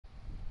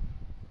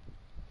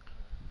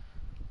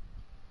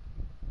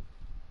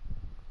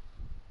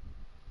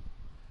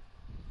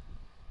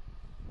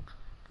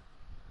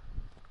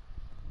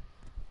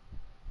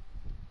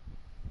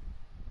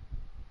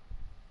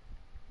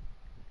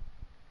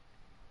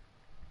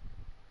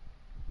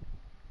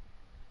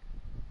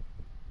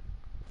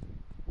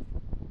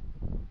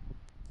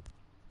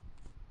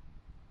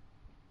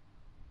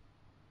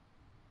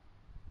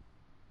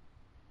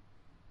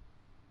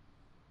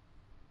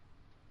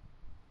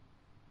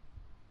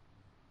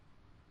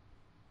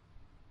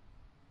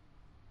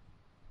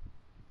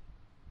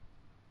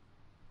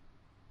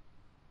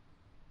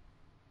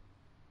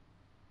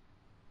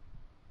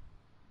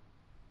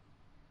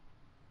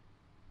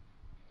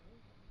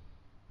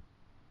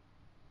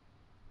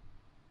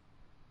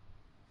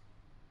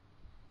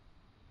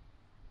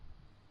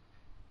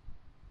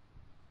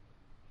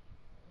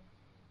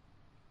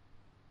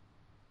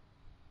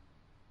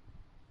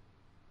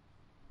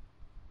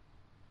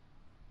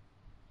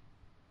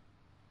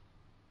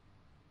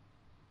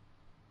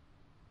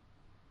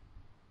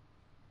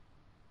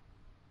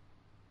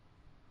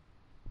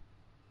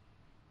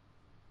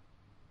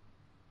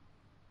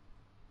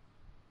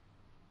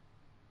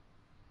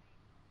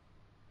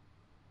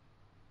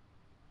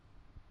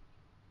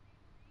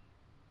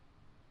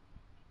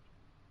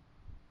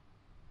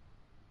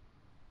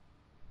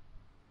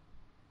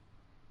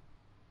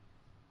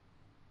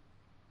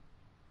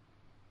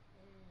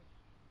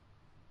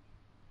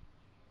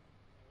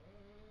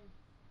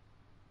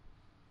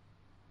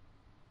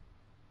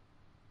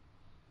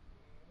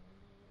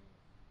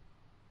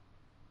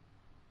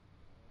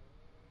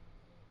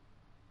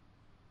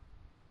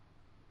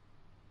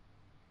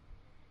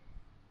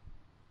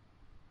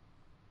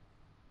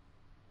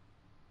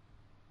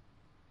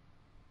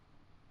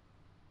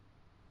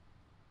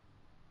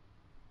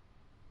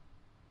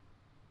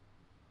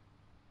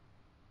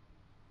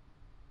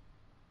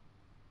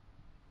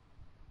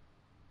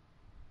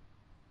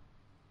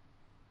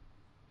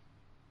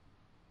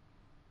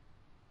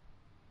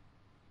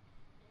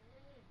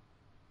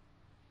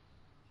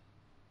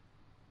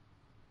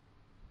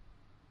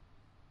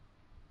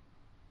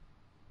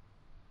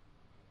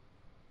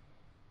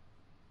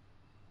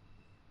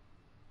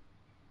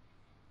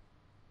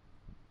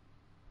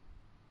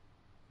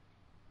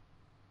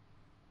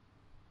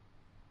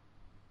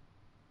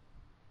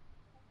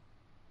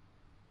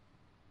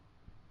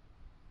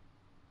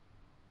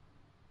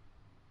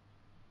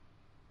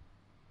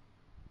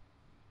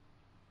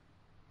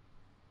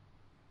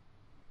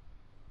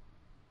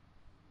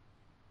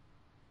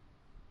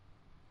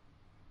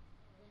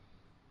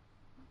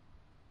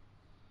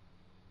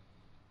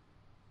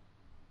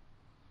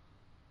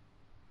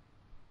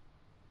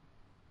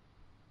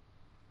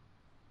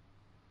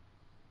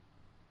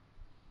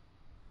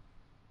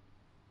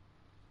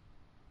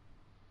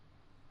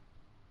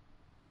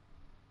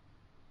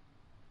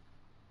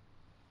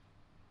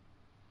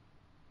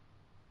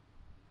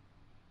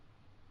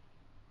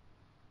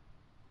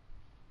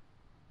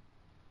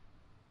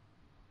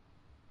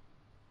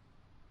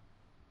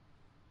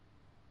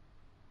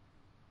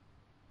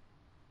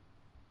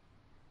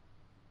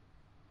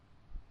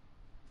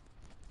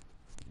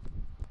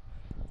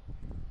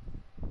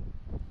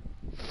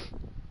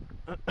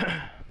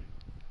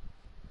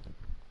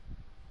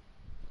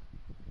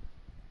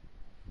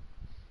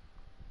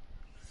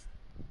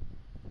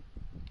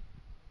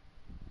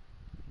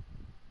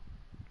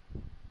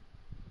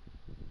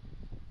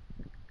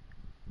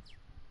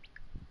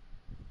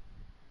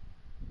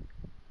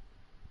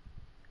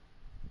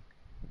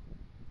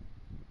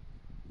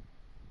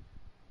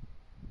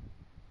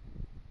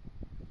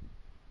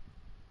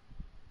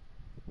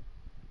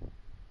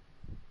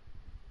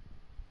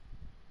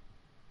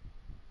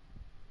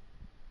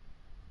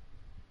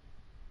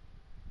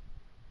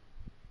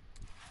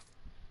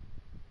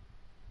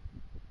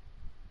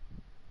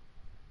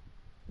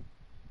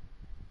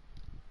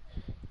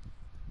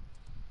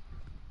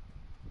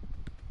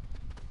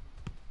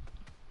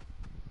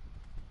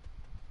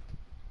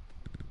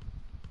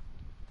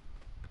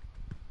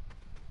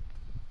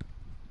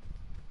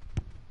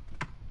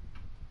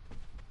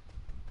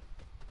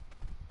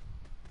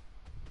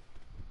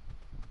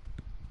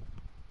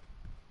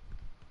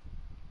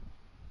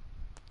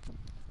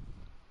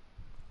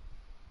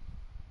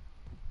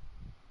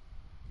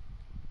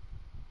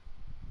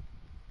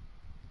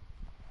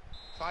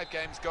5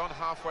 games gone,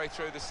 halfway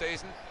through the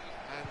season,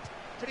 and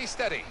pretty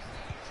steady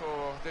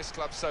for this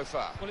club so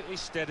far. Well, it is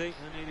steady,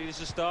 and it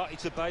is a start.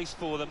 It's a base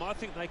for them. I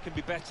think they can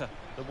be better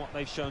than what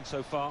they've shown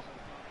so far.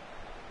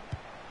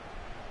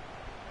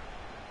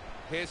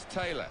 Here's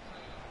Taylor.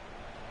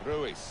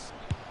 Ruiz.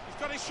 He's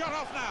got his shot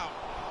off now.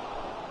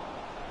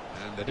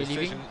 And the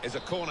decision is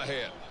a corner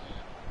here.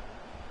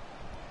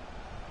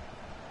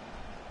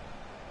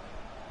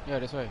 Yeah,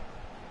 this way.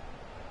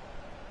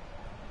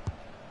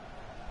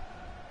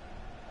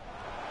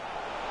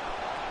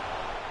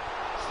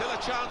 Still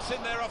a chance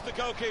in there off the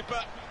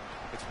goalkeeper.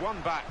 It's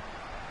one back.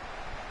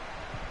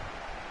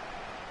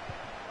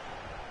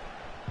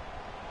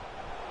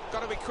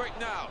 Got to be quick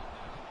now.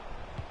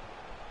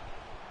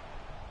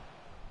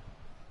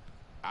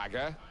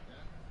 Baga.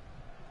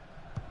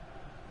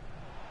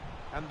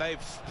 And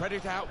they've spread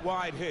it out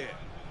wide here.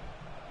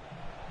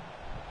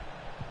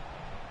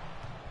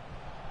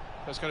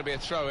 There's going to be a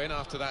throw-in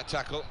after that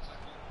tackle.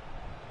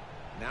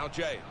 Now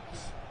James.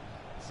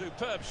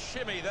 Superb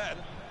shimmy then.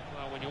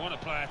 Well, when you want a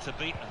player to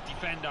beat a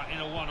defender in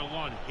a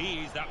one-on-one,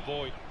 he is that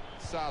boy.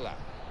 Salah.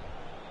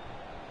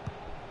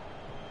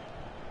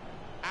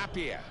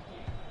 Appiah.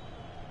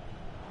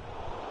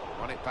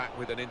 Run it back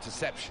with an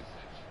interception.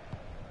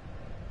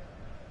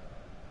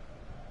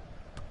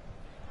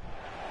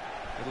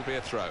 It'll be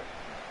a throw.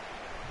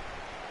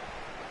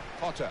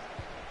 Potter.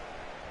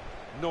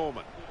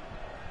 Norman.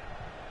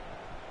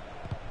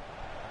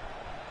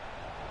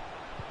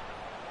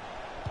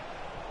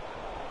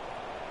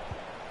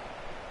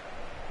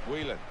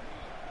 Whelan.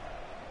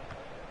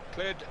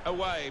 Cleared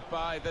away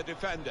by the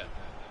defender.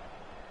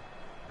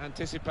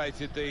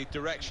 Anticipated the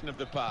direction of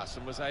the pass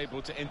and was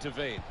able to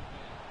intervene.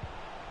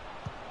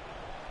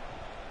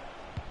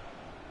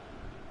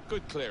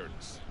 Good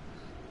clearance.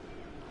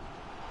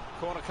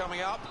 Corner coming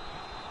up.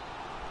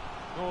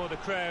 Oh, the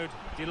crowd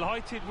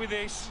delighted with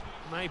this.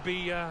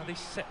 Maybe this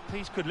set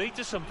piece could lead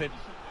to something.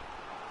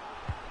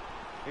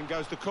 In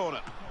goes the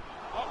corner.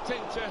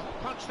 Opting to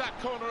punch that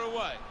corner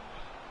away.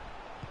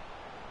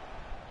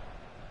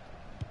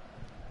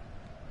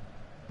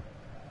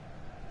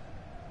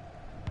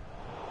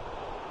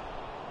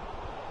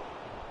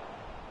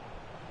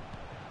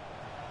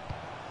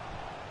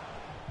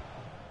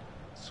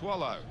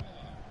 Swallow.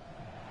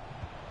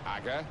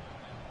 Baga.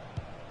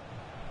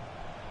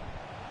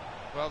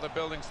 Well, they're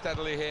building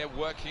steadily here,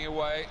 working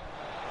away.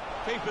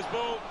 Keeper's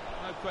ball,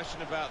 no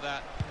question about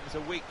that. It was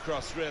a weak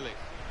cross, really.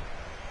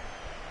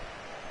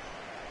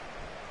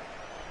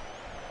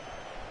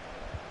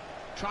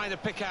 Trying to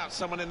pick out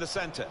someone in the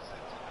centre.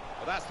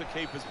 Well, that's the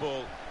keeper's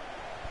ball.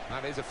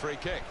 That is a free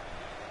kick.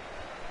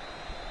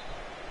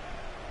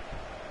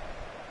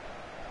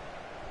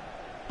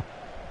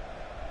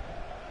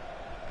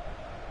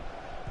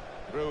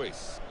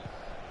 Ruiz.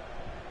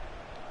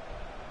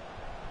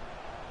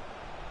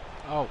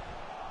 Oh.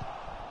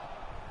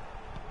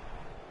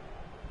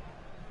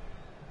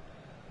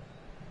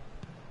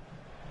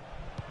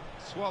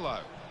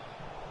 Swallow.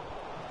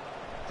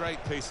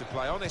 Great piece of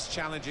play. Honest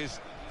challenges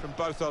from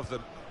both of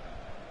them.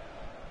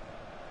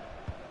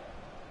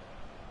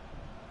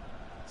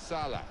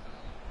 Salah.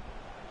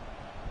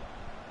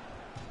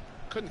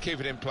 Couldn't keep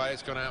it in play.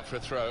 It's gone out for a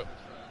throw.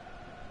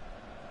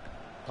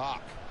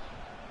 Park.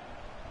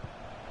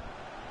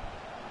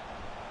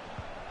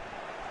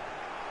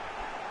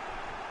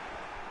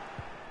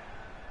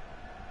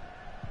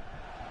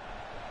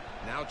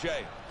 Now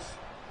James.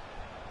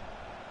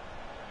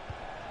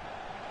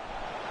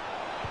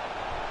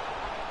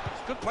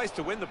 It's a good place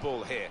to win the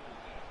ball here.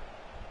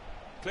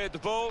 Cleared the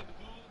ball.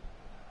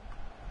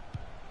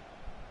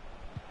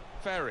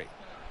 Ferry.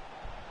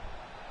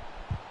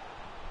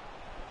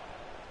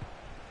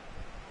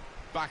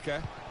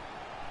 Baga.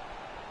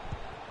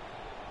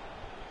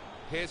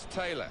 Here's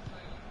Taylor.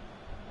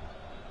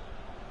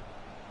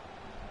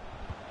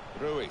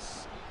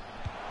 Ruiz.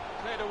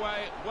 Cleared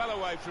away, well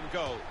away from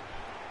goal.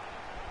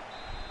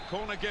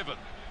 Corner given.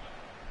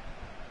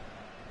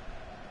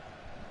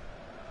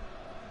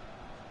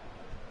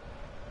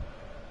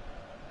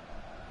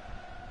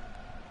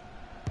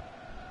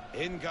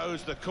 In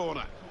goes the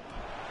corner.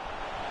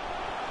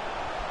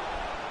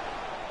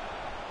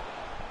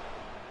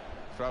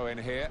 Throw in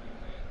here.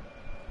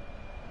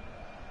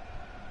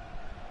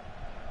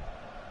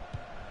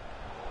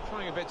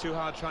 Trying a bit too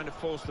hard, trying to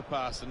force the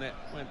pass, and it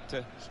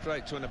went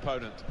straight to an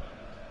opponent.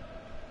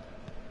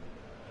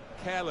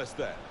 Careless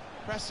there.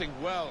 Pressing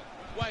well,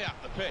 way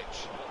up the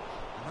pitch.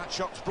 And that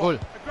shot's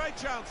blocked. A great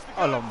chance to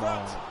go in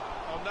front.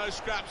 Oh, no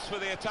scraps for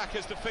the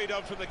attackers to feed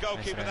on from the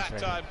goalkeeper that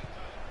time.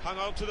 Hung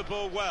on to the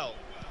ball well.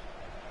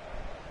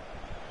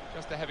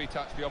 Just a heavy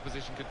touch, the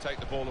opposition could take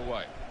the ball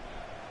away.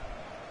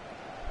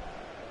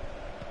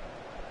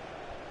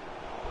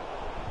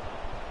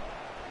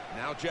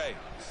 Now James.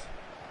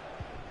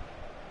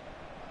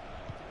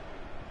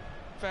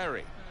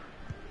 Ferry.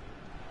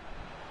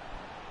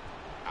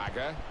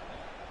 Baga.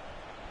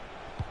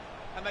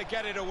 And they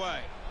get it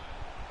away.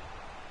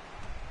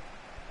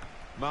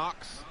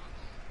 Marks.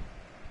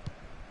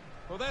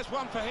 Well, there's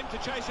one for him to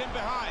chase in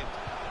behind.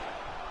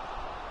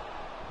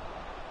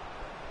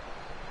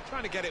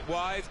 Trying to get it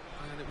wide,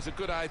 and it was a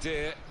good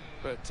idea,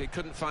 but he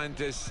couldn't find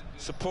his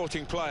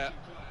supporting player.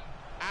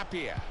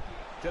 Appiah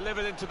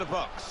delivered into the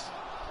box.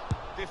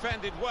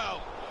 Defended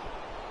well.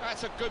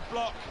 That's a good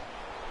block.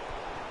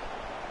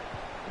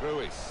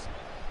 Ruiz.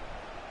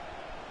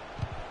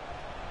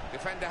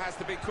 Defender has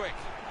to be quick.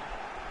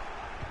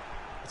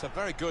 It's a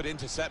very good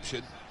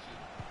interception.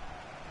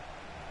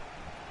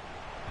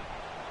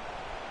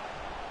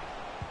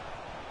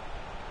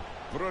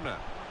 Brunner.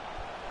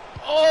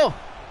 Oh!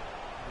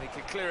 He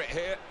can clear it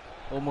here.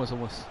 Almost.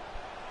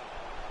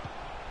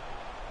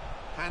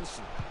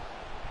 Hansen.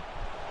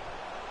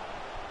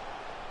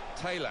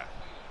 Taylor.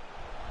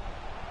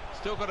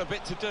 Still got a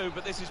bit to do,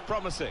 but this is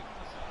promising.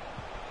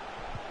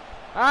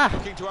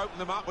 Looking to open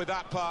them up with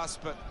that pass,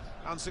 but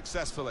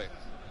unsuccessfully.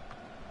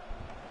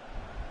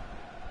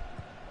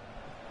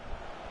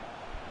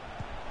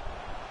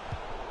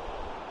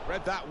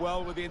 Read that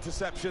well with the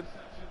interception.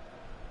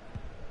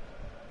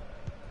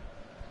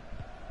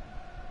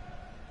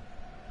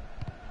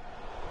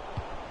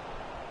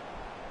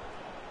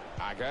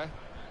 Baga.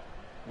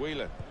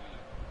 Whelan.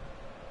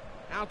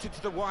 Out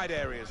into the wide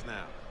areas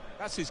now.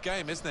 That's his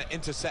game, isn't it?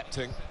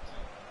 Intercepting.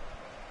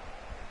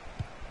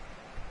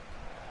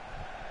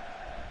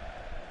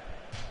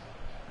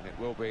 And it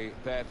will be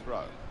their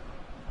throw.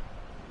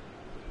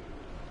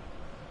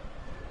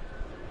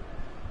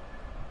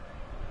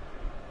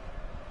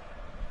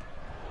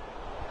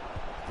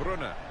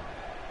 Brunner.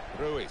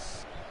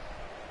 Ruiz.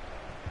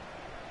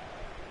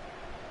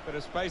 Bit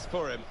of space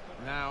for him.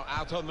 Now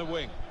out on the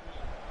wing.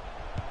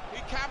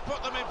 He can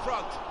put them in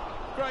front.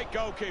 Great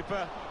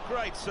goalkeeper,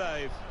 great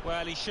save.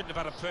 Well, he shouldn't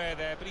have had a prayer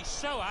there, but he's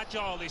so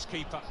agile, this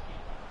keeper.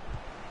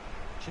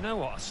 Do you know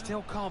what? I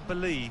still can't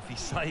believe he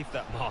saved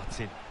that,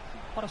 Martin.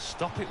 What a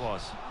stop it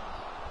was.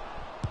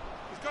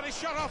 He's got his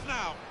shot off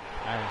now.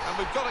 Nice. And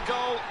we've got a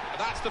goal.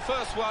 That's the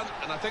first one,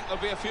 and I think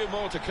there'll be a few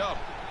more to come.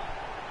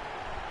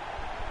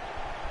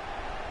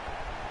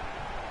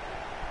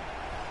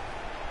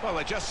 Well,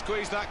 they just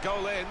squeezed that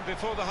goal in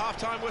before the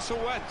half-time whistle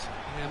went.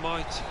 Yeah,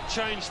 might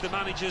change the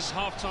manager's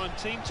half-time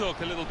team talk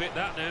a little bit,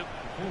 that now.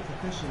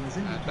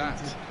 And that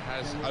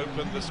has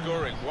opened the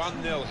scoring.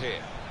 1-0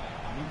 here.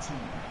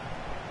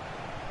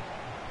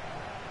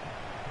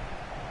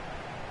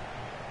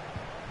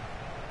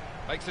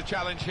 Makes the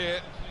challenge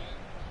here.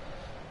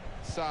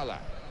 Salah.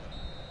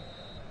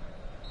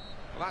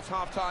 Well, that's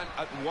half-time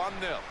at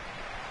 1-0.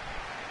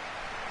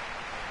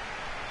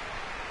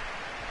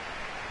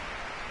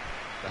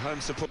 The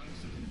home support.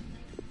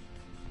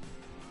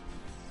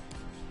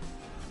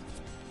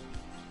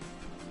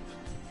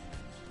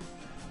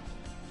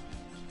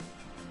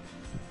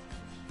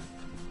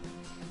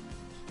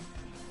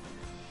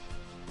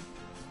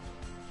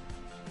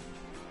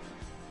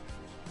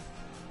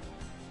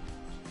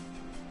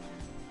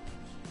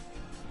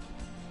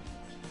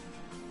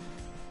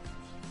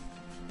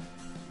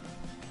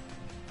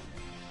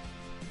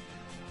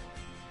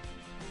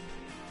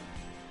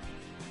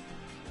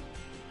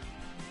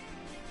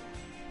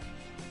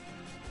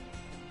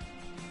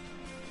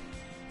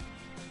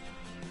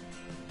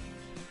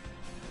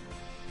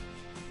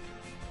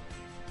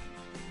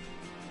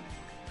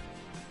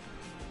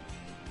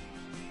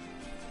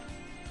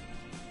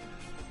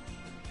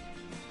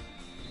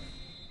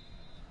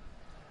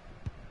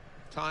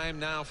 Time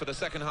now for the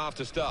second half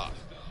to start.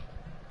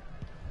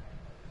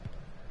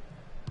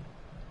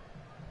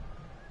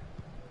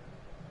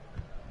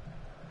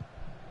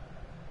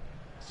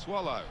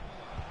 Swallow.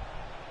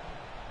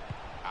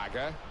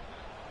 Baga.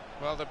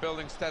 Well, they're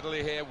building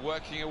steadily here,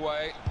 working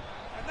away.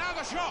 And now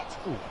the shot!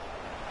 Ooh.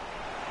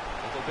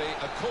 It'll be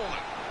a corner.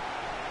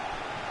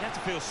 You have to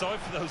feel sorry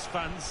for those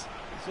fans.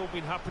 It's all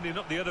been happening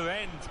up the other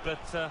end,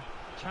 but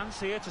chance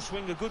here to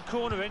swing a good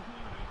corner in.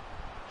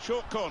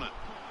 Short corner.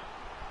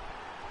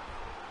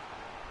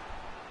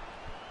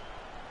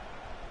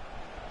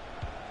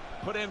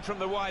 Put in from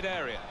the wide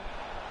area.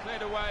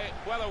 Cleared away,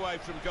 well away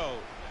from goal.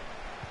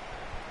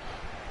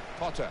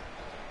 Potter.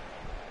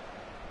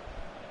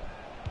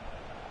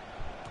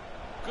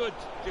 Good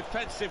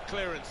defensive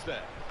clearance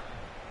there.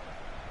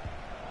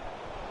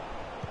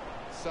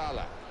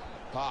 Salah.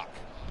 Park.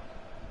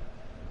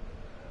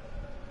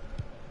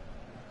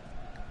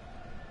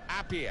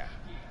 Appiah.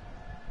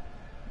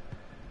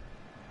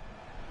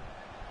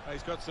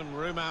 He's got some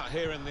room out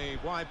here in the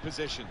wide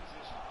position.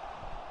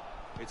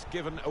 It's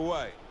given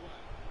away.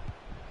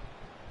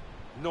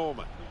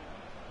 Norman.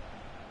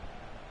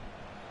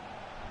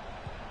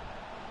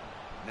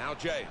 Now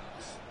James.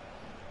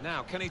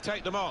 Now, can he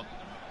take them on?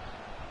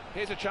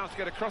 Here's a chance to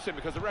get across him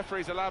because the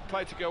referee's allowed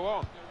play to go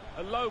on.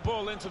 A low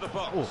ball into the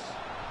box. Ooh.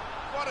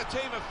 What a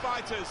team of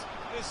fighters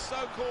this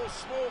so-called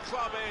small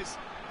club is.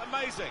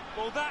 Amazing.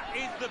 Well, that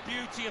is the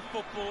beauty of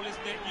football,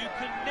 isn't it? You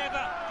can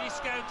never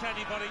discount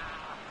anybody.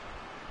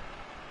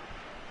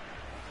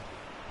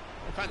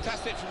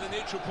 Fantastic from the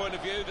neutral point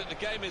of view that the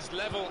game is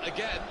level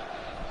again.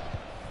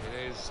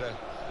 It is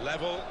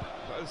level.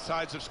 Both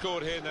sides have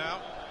scored here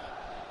now.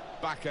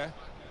 Baga.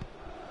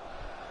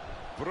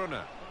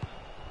 Brunner.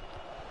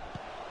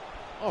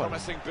 Oh.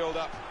 Promising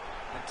build-up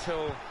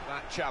until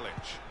that challenge.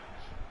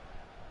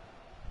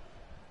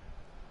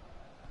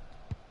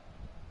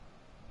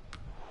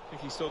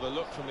 think he saw the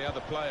look from the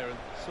other player and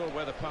saw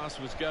where the pass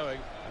was going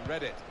and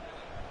read it.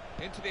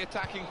 Into the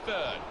attacking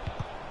third.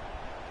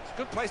 It's a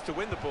good place to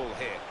win the ball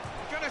here.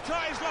 He's going to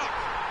try his luck.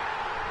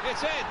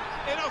 It's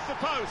in off the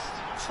post.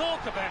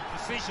 Talk about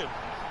precision.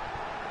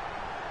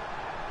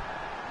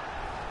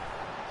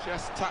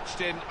 Just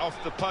touched in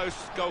off the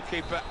post.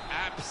 Goalkeeper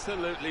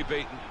absolutely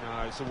beaten.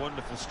 No, it's a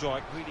wonderful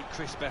strike. Really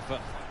crisp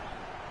effort.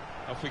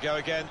 Off we go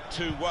again,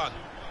 2-1.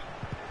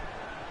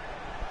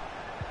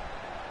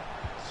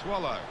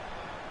 Swallow.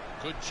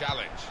 Good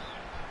challenge.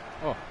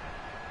 Oh,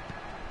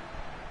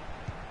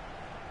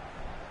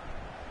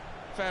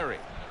 Ferry.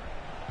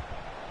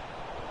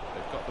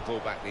 They've got the ball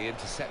back. The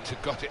interceptor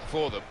got it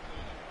for them.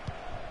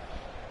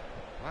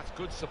 Well, that's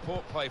good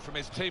support play from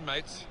his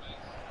teammates.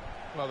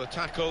 Well, the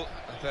tackle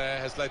there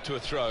has led to a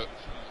throw.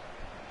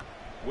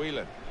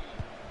 Whelan.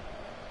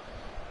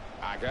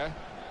 Baga.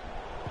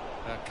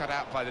 Cut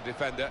out by the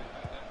defender.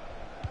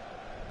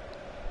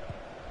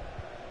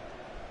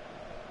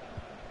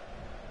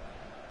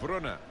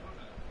 Brunner.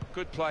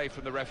 Good play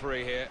from the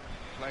referee here,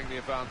 playing the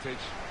advantage.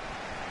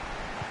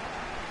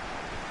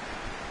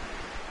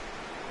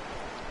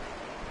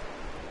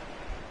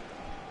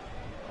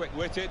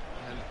 Quick-witted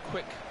and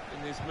quick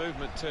in his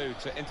movement too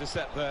to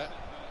intercept there.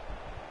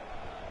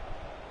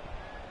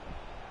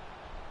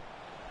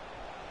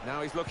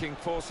 Now he's looking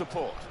for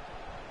support.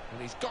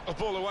 And he's got the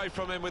ball away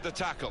from him with the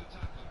tackle.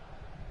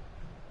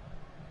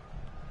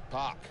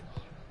 Park.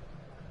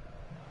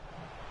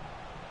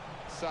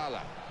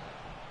 Salah.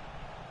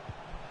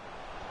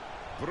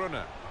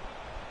 Brunner.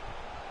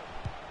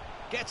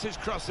 Gets his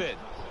cross in.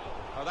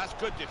 Oh, that's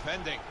good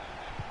defending.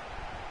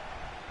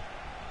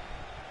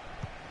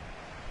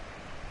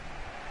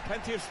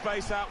 Plenty of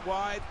space out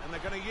wide, and they're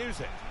going to use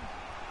it.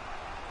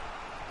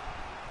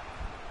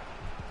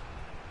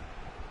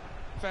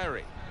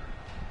 Ferry.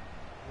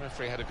 The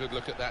referee had a good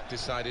look at that,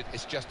 decided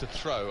it's just a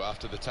throw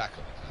after the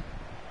tackle.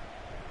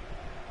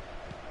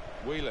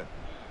 Whelan.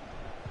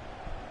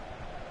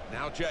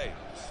 Now James.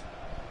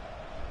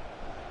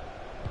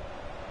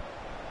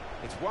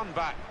 It's one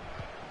back.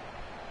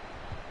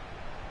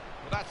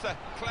 Well, that's a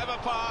clever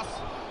pass,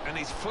 and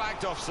he's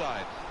flagged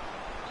offside.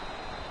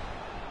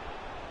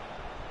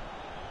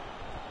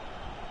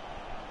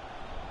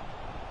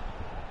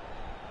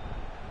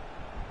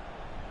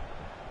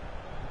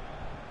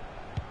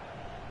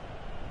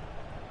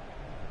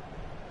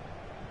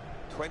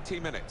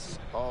 .20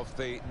 of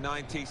the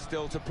 90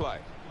 still to play.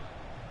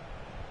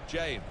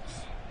 James.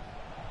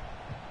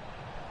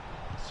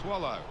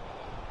 Swallow.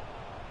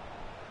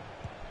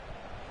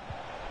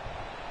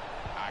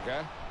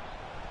 Baga.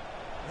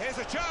 Here's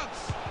a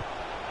chance.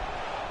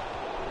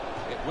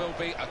 It will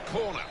be a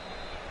corner.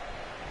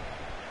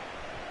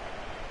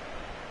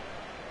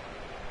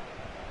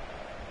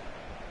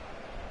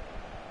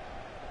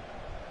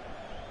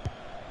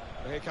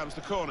 Well, here comes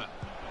the corner.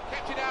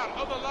 Kept it out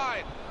on the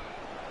line.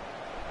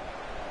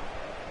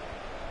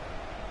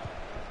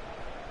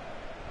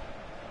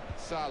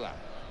 Salah.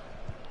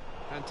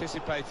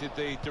 Anticipated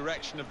the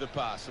direction of the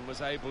pass and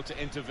was able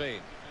to intervene.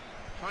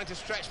 Trying to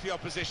stretch the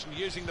opposition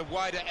using the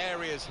wider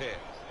areas here.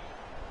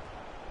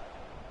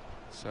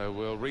 So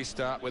we'll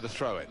restart with a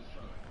throw-in.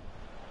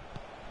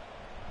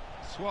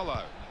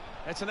 Swallow.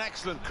 It's an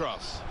excellent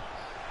cross.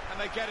 And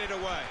they get it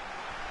away.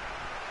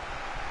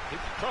 He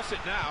can cross it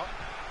now.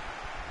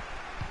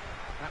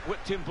 That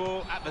whipped-in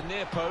ball at the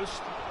near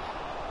post.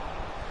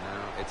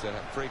 Now it's a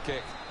free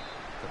kick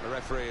that the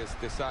referee has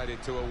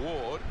decided to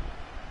award.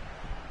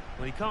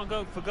 Well, he can't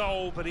go for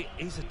goal, but it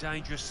is a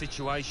dangerous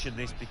situation,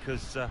 this,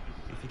 because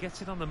if he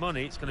gets it on the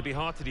money, it's going to be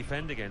hard to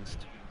defend against.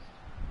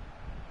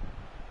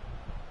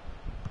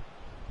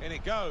 In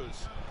it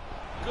goes.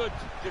 Good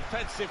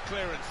defensive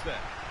clearance there.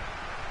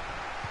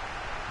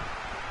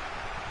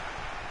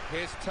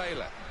 Here's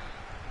Taylor.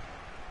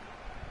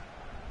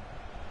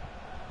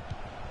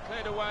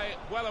 Cleared away,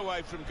 well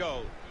away from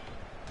goal.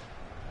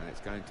 And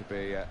it's going to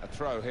be a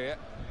throw here.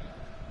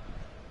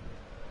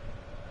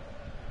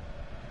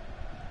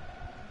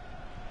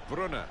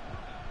 Brunner.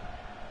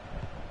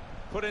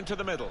 Put into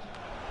the middle.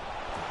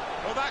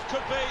 Well, that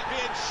could be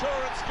the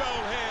insurance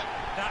goal here.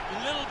 That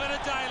little bit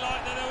of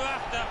daylight that they were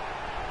after.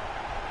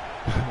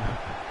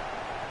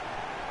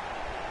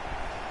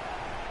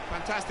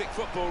 Fantastic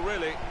football,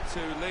 really,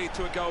 to lead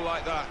to a goal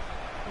like that.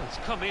 Well, it's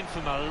come in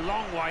from a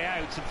long way out,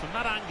 and from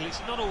that angle,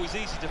 it's not always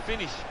easy to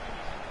finish.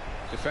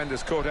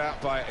 Defenders caught out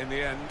by it in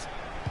the end.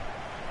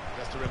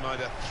 Just a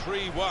reminder,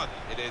 3-1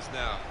 it is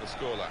now, the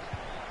scoreline.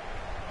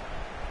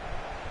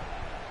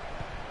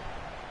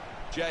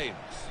 James.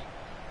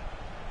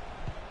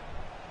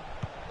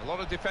 A lot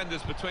of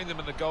defenders between them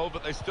and the goal,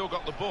 but they still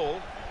got the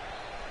ball.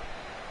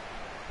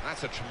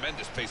 That's a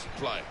tremendous piece of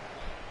play.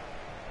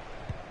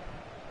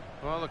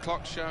 Well, the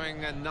clock's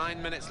showing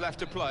 9 minutes left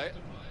to play.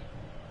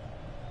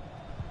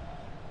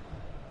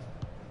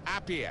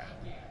 Appiah.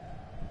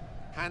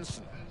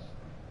 Hansen.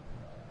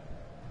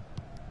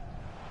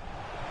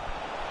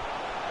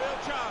 Real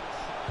chance.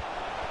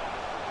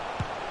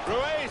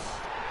 Ruiz.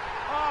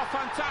 Oh,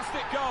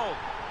 fantastic goal.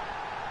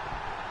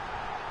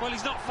 Well,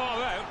 he's not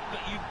far out, but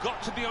you've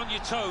got to be on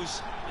your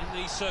toes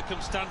in these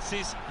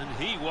circumstances, and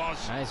he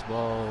was. Nice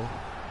ball.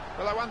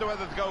 Well, I wonder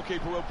whether the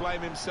goalkeeper will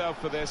blame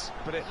himself for this,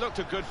 but it looked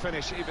a good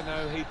finish, even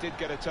though he did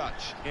get a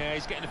touch. Yeah,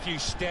 he's getting a few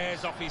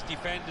stares off his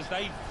defenders.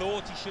 They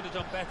thought he should have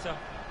done better.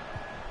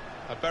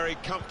 A very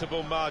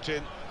comfortable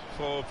margin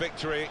for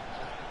victory.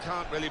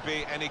 Can't really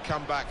be any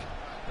comeback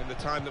in the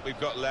time that we've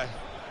got left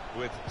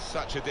with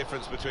such a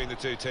difference between the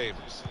two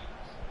teams.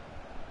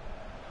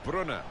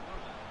 Brunner.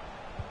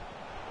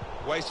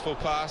 Wasteful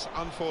pass,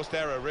 unforced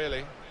error,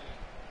 really.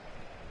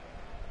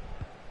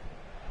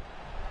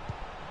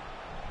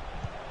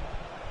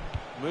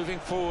 Moving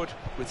forward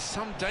with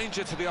some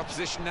danger to the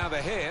opposition now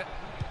they're here.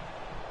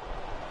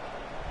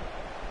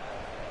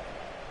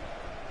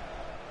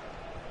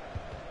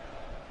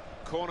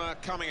 Corner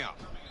coming up.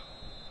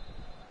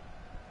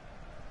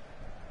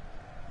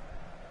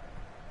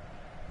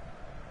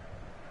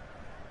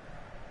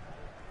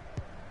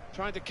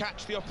 Trying to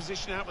catch the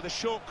opposition out with a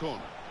short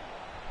corner.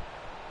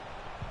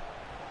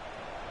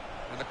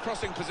 And the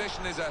crossing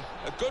position is a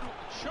good...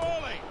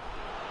 Surely!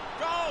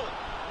 Goal!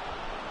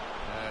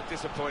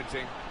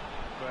 Disappointing,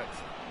 but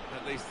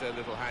at least a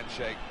little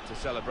handshake to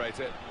celebrate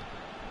it.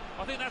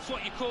 I think that's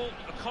what you call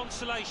a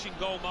consolation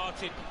goal,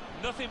 Martin.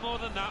 Nothing more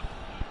than that.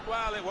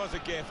 Well, it was a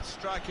gift.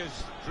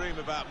 Strikers dream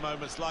about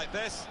moments like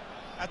this.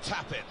 A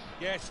tap-in.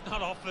 Yeah, it's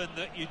not often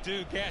that you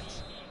do get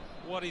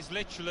what is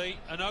literally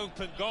an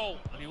open goal,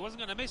 and he wasn't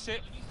going to miss it.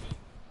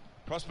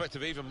 Prospect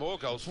of even more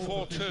goals.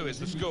 4-2 is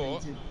the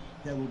score.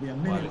 There will be a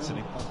Well, it's an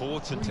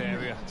important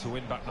area to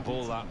win back the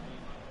ball, that.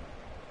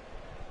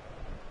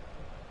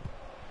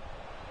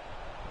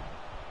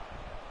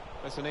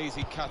 That's an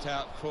easy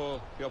cutout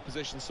for the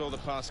opposition, saw the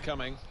pass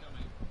coming.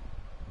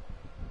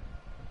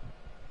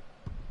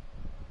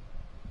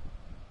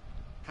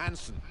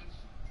 Hansen.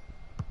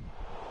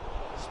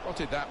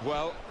 Spotted that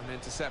well and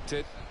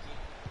intercepted.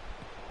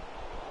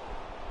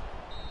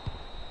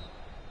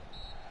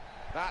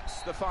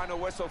 That's the final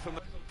whistle from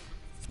the...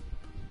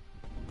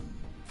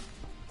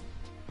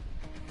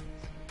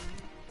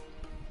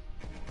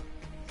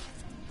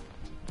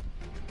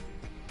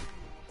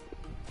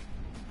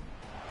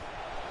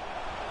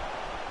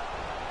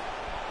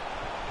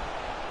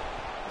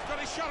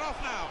 Shut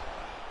off now,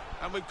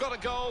 and we've got a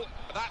goal.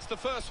 That's the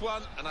first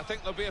one, and I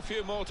think there'll be a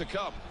few more to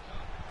come.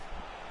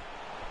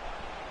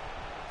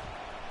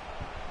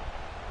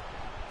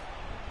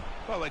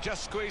 Well, they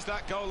just squeezed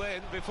that goal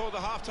in before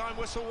the half-time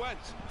whistle went.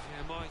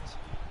 Yeah, might.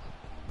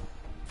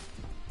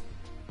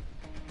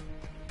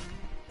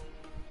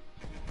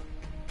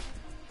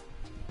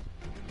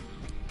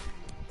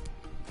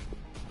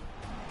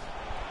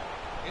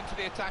 Into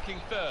the attacking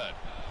third.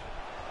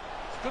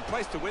 It's a good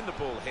place to win the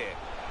ball here.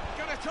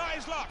 Gonna try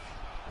his luck.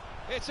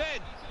 It's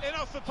in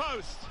off the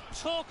post.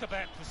 Talk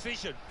about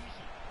precision.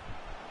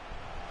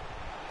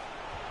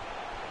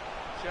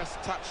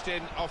 Just touched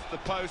in off the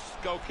post.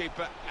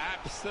 Goalkeeper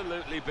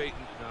absolutely beaten.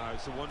 No,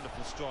 it's a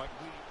wonderful strike.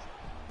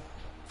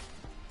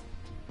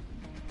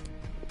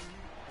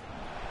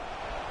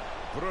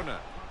 Brunner.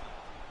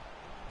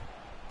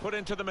 Put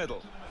into the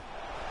middle.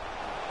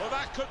 Well,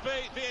 that could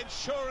be the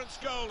insurance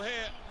goal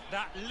here.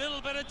 That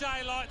little bit of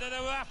daylight that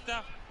they were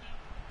after.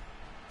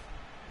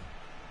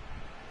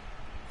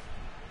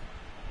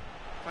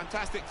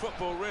 Fantastic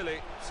football, really,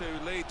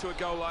 to lead to a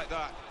goal like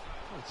that.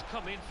 Oh, it's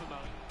come in for Mo.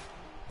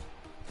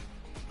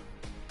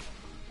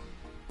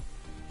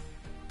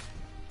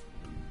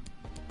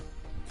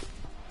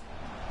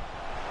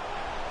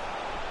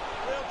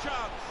 Real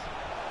chance.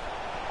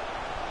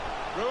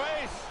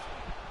 Ruiz.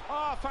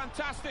 Oh,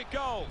 fantastic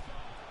goal.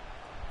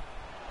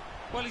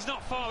 Well, he's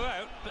not far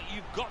out, but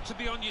you've got to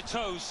be on your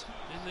toes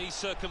in these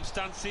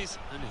circumstances,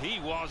 and he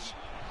was.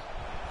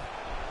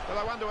 Well,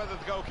 I wonder whether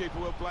the goalkeeper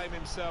will blame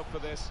himself for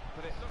this,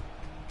 but it looked...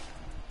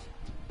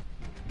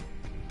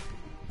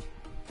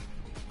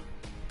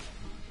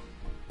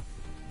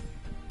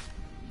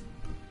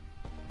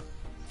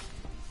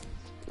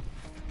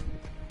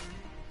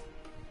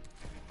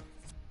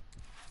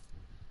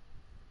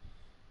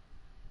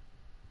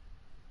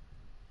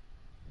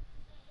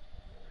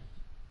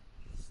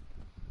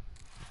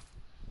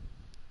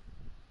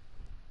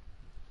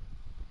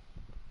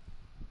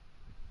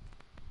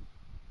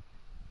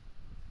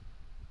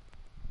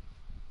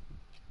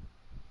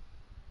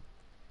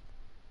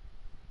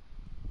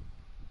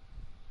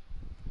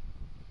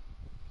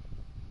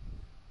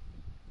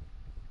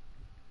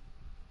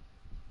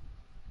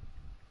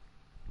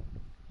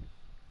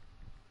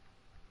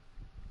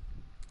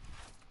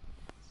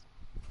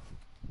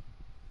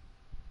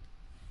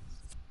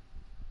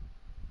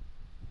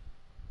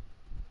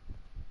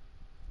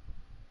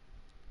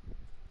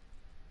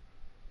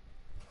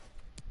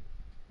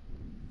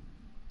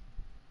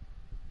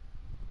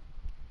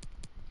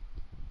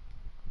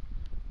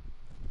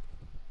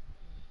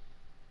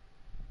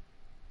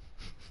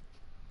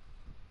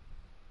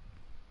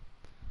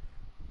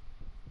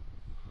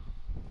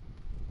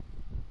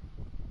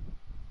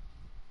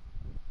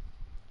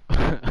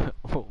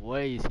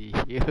 Why is he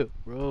here,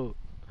 bro?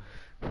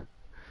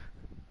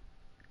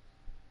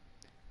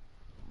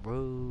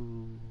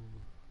 Bro.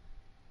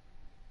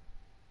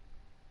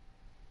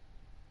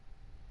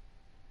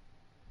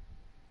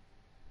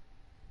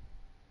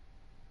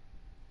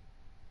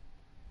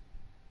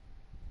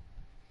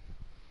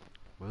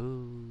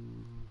 Bro.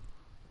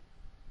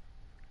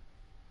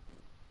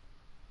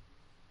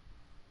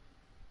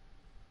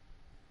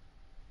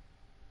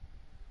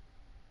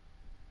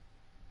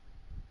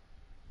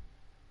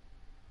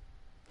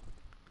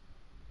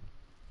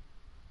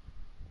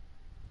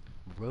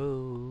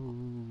 Bro.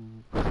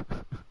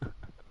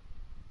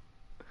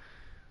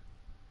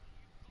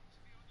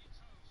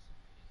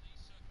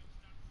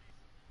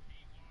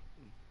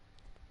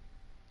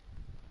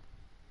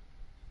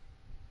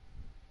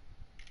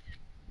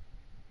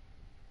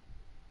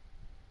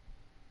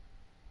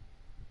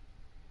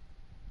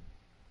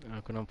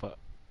 Aku nampak.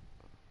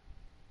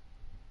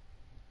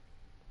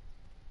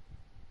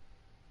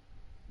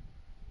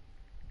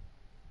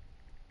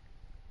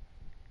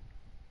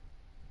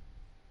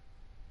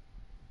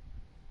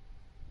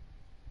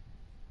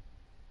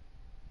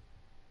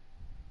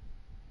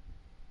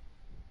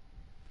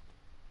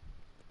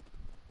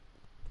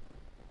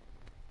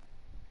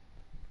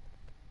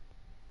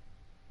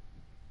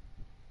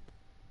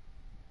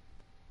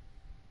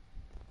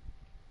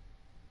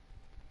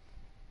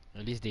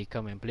 At least they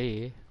come and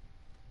play.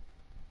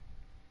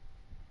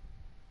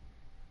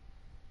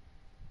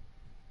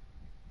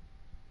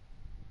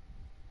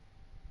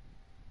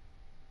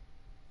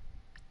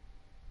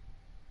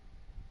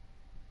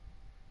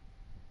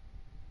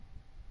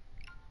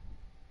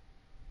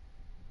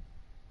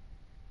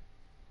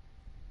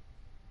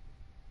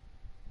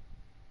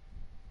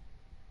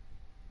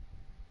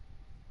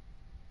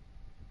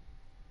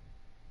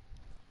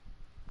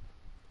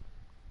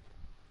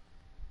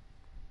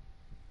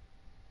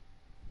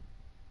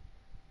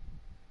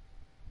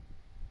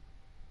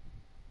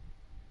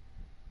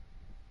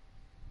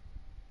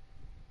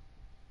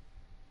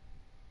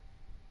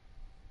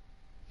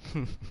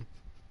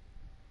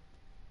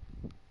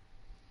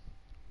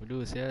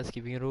 Bodoh saya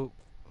skipping rope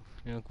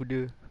dengan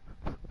kuda.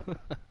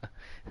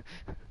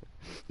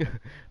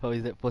 How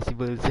is that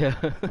possible sia?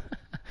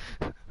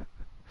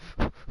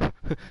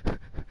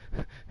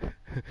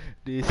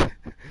 This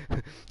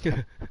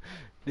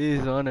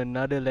this is on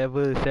another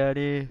level sia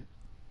ni.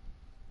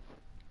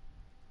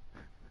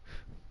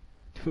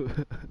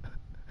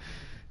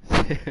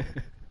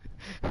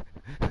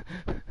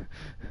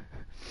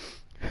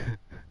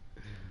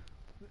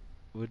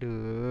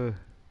 Bodoh.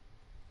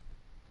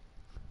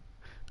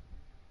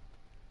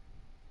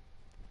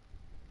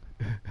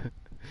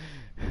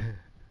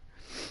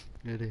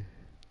 Ada.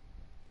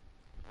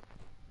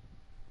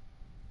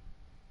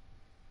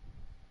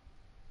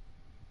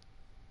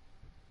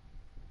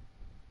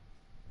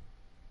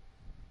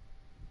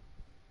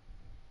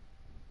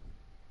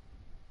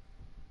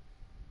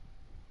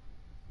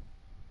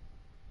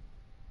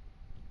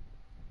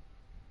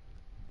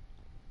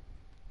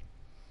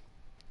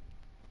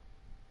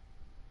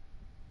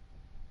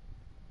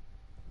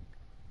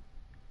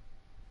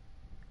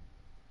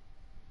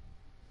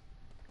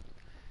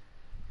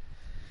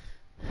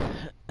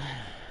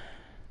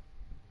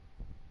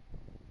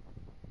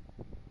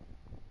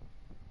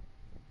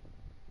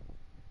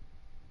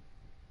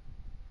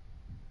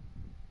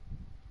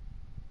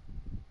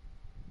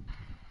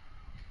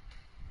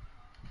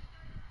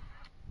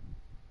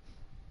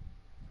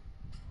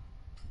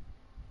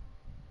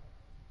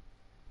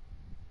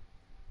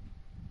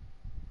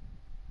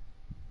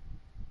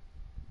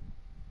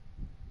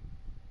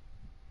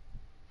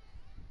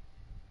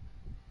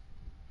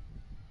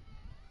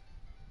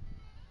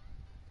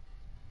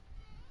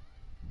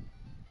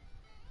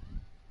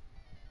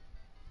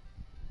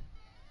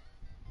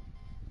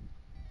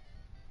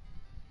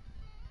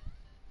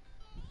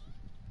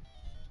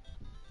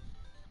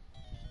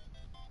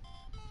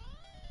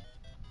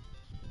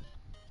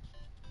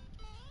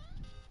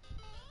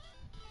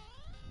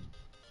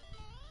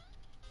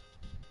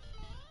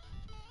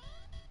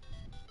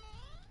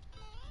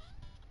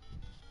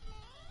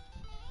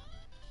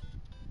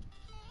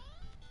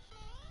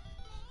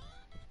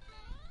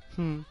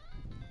 Hmm.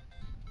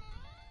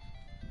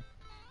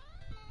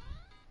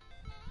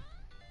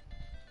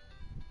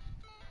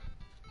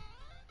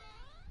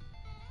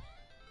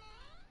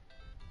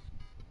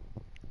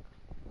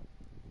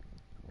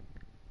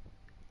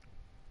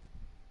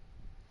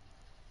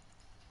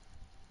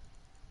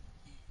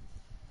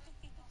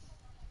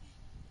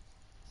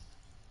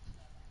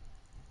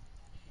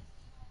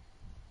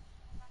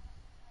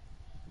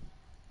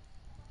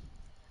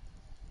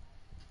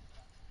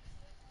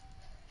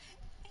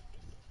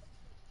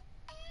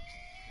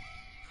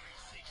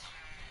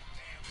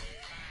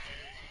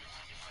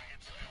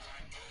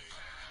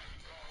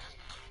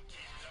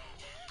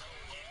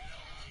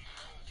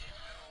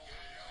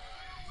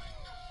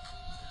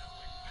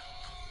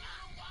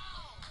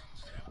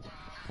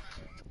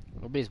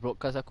 Habis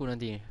broadcast aku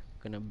nanti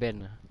kena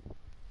ban lah.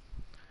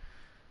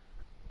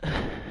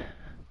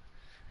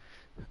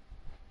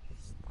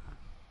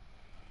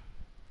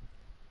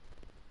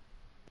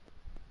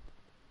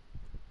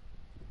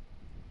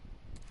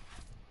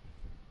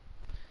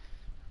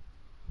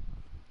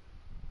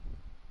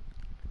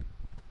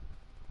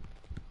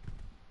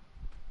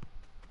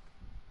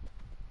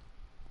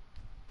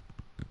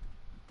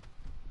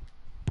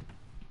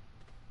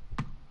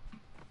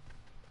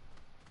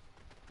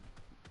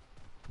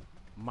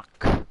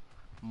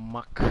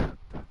 Muck.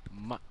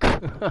 Muck.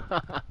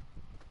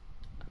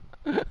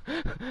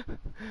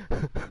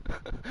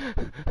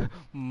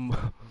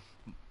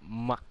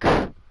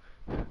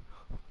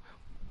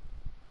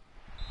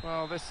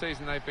 Well, this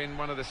season they've been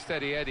one of the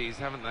steady eddies,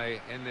 haven't they,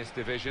 in this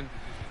division?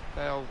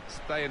 They'll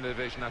stay in the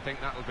division. I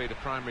think that'll be the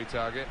primary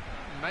target.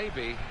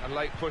 Maybe a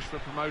late push for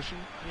promotion.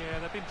 Yeah,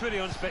 they've been pretty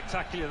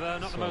unspectacular there.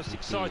 Not the most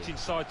exciting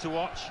side to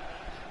watch.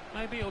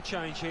 Maybe it'll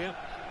change here.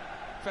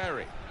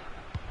 Ferry.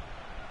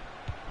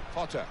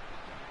 Potter.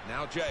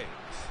 Now James.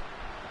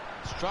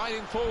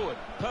 Striding forward,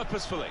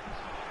 purposefully.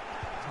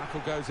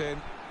 Tackle goes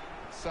in.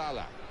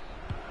 Salah.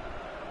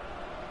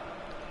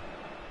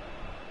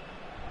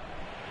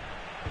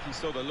 I think he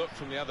saw the look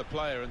from the other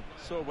player and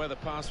saw where the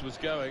pass was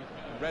going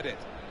and read it.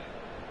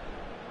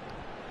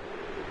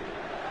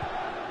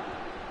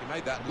 He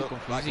made that look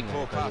like a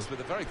poor pass with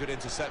a very good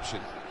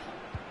interception.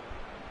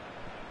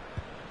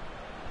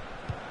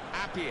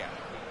 Appiah.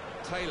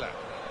 Taylor.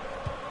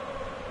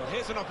 Well,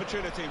 here's an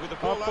opportunity with the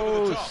ball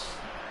over the top.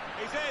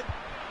 He's in.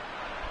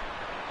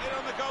 In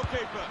on the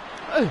goalkeeper.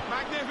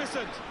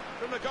 Magnificent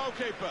from the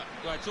goalkeeper.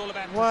 Well, it's all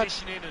about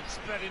positioning and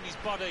spreading his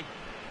body.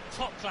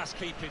 Top-class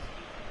keeping.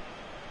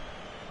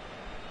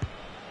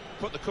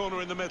 Put the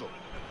corner in the middle.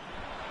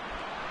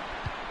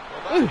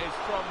 Well, that is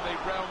from the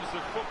realms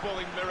of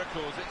footballing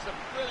miracles. It's a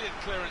brilliant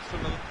clearance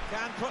from the...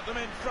 Can put them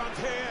in front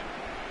here.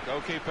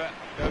 Goalkeeper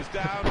goes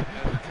down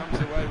and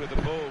comes away with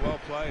the ball. Well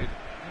played.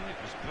 It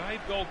was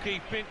brave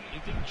goalkeeping. He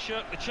didn't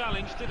shirk the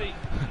challenge, did he?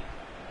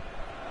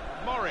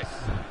 Morris.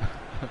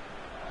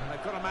 And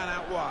they've got a man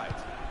out wide.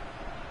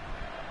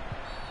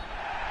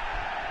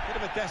 Bit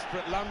of a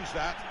desperate lunge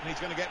that, and he's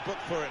going to get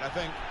booked for it, I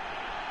think.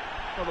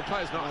 Well, the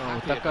player's not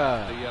happy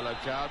about the yellow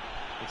card.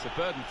 It's a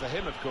burden for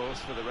him, of course,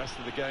 for the rest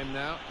of the game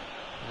now.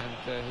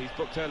 And he's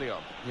booked early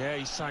on. Yeah,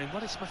 he's saying,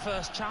 well, it's my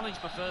first challenge,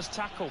 my first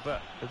tackle,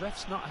 but the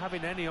ref's not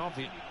having any of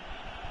it.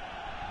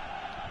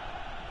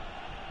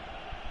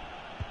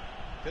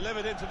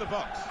 Delivered into the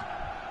box.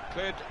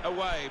 Cleared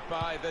away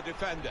by the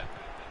defender.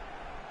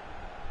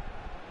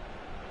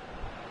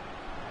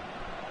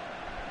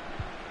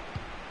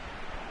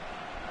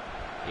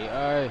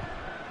 AI.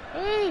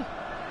 Hey.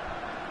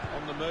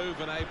 On the move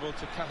and able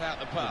to cut out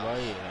the pass.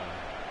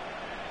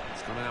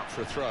 It's gone out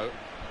for a throw.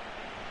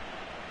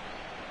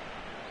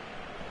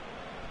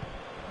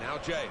 Now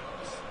James.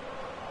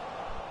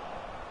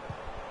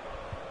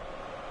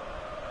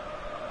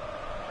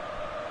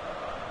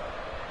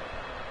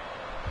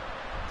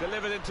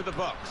 Delivered into the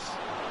box.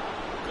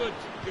 Good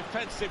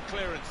defensive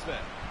clearance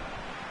there.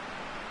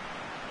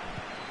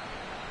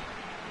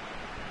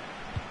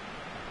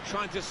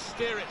 Trying to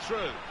steer it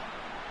through.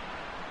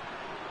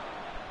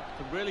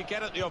 Can really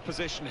get at the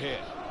opposition here.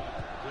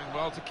 Doing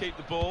well to keep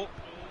the ball.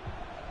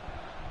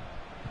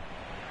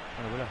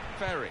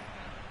 Ferry.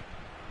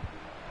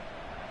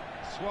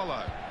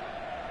 Swallow.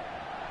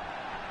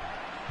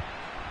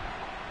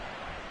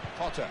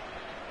 Potter.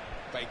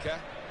 Baker.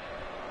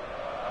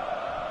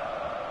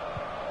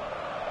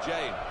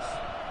 James.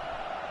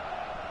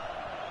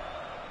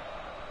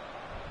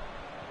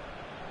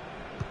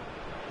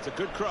 It's a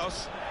good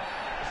cross.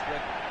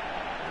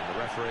 And the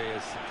referee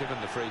has given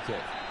the free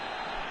kick.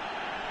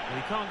 Well,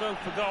 he can't go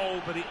for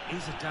goal, but it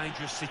is a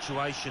dangerous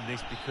situation,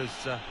 this,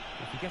 because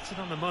if he gets it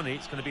on the money,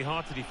 it's going to be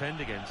hard to defend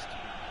against.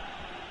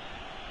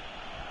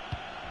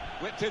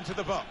 Whipped into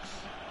the box.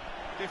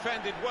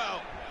 Defended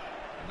well.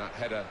 And that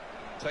header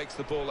takes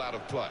the ball out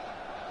of play.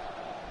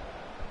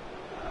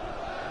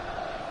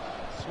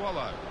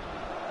 Swallow.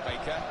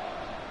 Baker.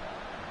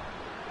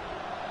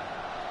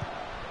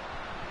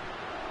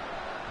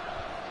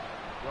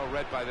 Well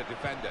read by the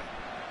defender.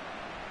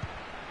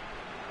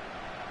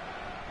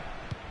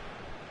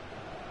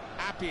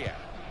 Appiah.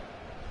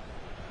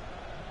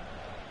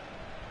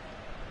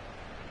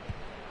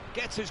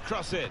 Gets his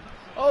cross in.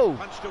 Oh!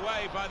 Punched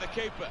away by the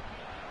keeper.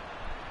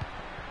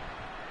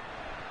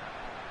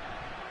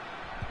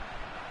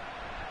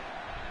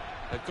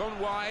 They've gone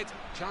wide.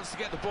 Chance to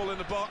get the ball in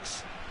the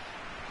box.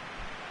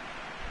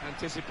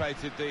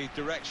 Anticipated the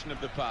direction of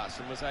the pass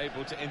and was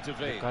able to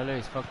intervene. The colour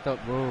is fucked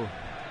up, bro.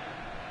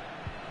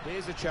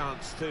 Here's a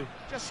chance to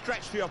just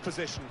stretch the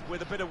opposition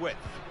with a bit of width.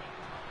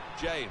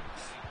 James.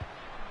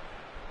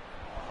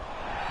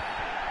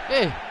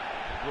 Hey!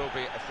 It will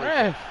be a free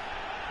Ref! kick.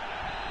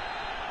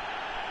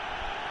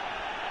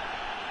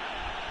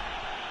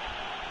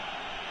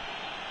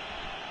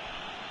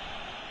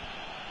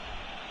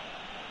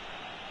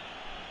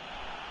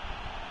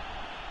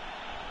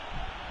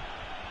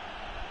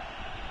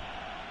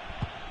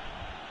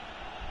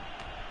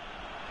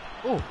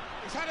 Oh!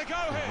 He's had a go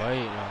here.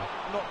 Baik lah.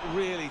 Not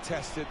really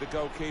tested the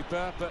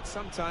goalkeeper, but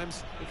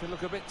sometimes it can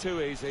look a bit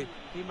too easy.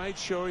 He made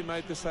sure he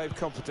made the save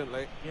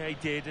competently. Yeah, he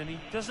did, and he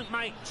doesn't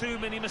make too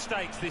many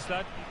mistakes, this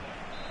lad.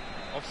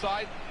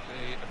 Offside.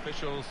 The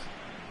officials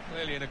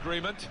clearly in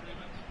agreement.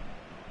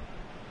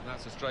 And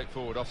that's a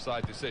straightforward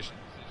offside decision.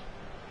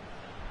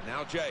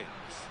 Now James.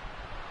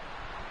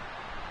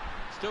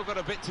 Still got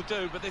a bit to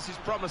do, but this is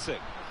promising.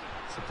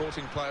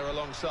 Supporting player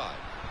alongside.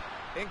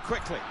 In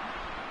quickly.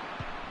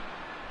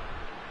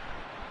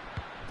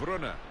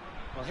 Brunner.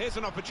 Well, here's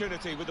an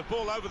opportunity with the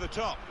ball over the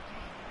top.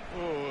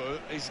 Oh,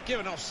 he's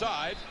given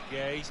offside.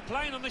 Yeah, he's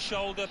playing on the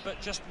shoulder,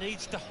 but just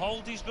needs to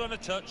hold his run a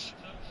touch.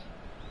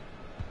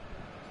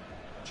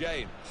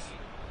 James.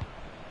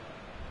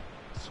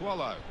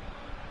 Swallow.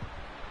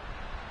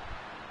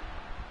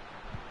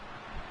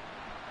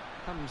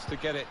 Comes to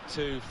get it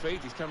to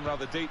feet. He's come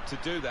rather deep to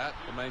do that,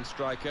 the main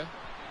striker.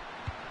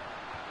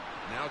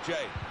 Now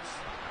James.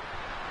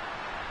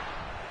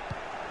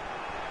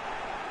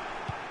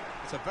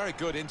 It's a very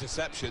good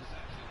interception.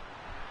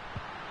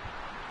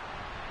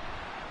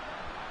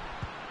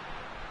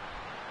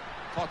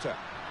 Potter.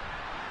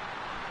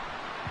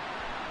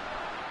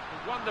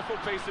 A wonderful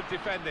piece of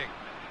defending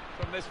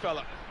from this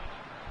fella.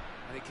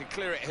 And he can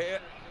clear it here.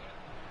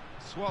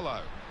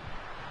 Swallow.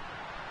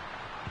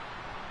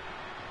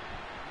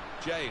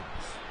 James.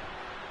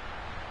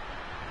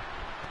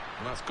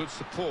 And that's good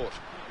support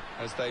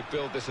as they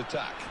build this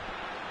attack.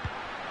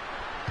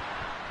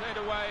 Cleared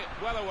away,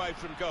 well away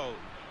from goal.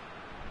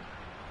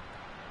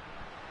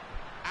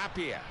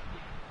 Appiah.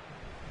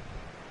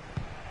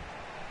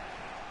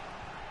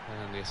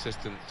 And the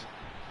assistant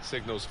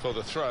signals for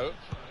the throw.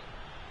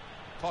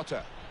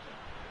 Potter.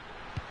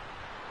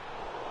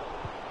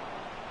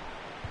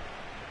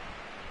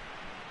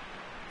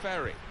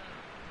 Ferry.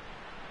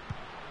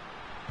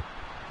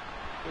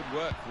 Good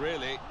work,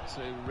 really,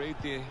 to read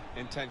the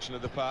intention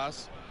of the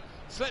pass.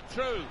 Slip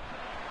through.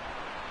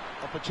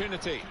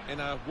 Opportunity in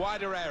a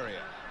wider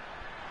area.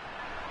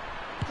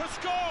 Could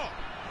score!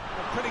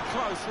 Well, pretty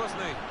close,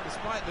 wasn't he?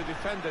 Despite the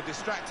defender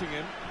distracting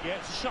him. Yeah,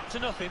 it's a shot to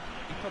nothing.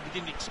 He probably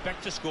didn't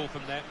expect to score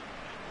from there.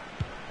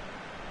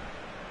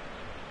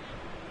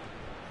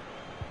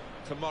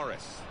 To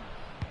Morris.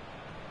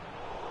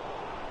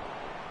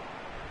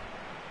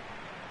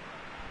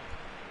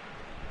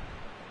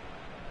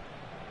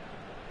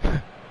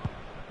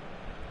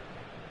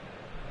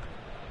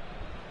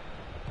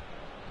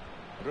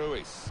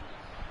 Ruiz.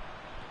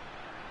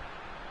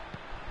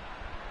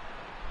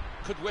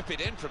 Could whip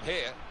it in from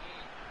here.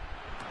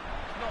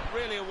 Not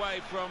really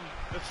away from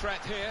the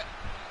threat here.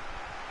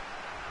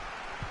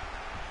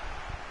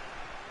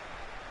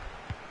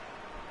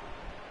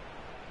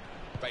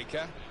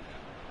 Baker.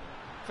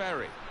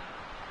 Ferry.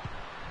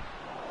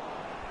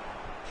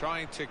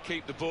 Trying to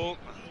keep the ball.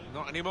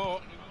 Not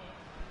anymore.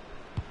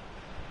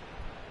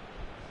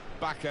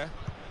 Baga.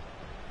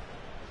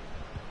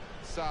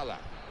 Salah.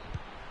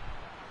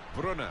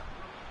 Brunner.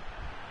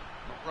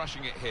 Not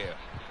rushing it here.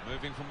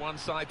 Moving from one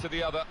side to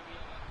the other.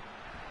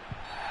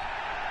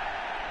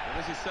 Well,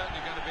 this is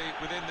certainly going to be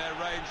within their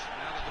range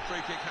now that the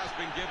free kick has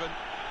been given.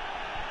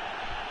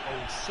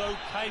 Oh, so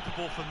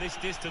capable from this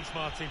distance,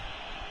 Martin.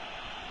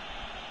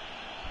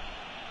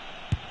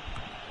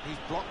 He's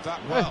blocked that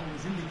well.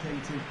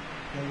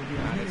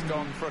 And it's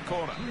gone for a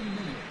corner. 3 minutes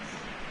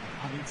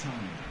of added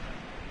time.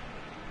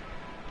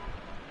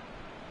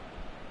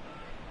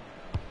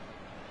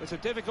 It's a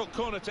difficult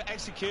corner to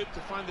execute, to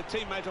find the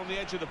teammate on the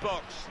edge of the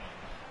box.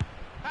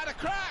 Had a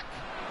crack!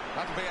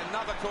 That'll be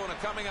another corner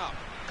coming up.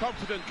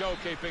 Confident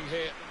goalkeeping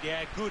here.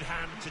 Yeah, good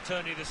hand to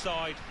turn it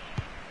aside.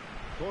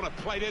 Corner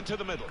played into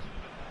the middle.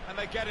 And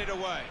they get it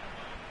away.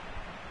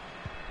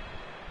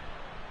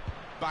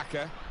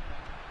 Baga.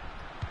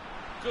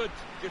 Good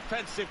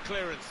defensive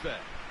clearance there.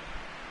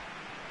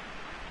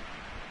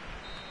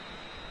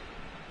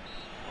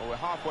 Well, we're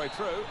halfway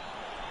through,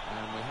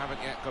 and we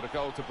haven't yet got a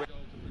goal to bring.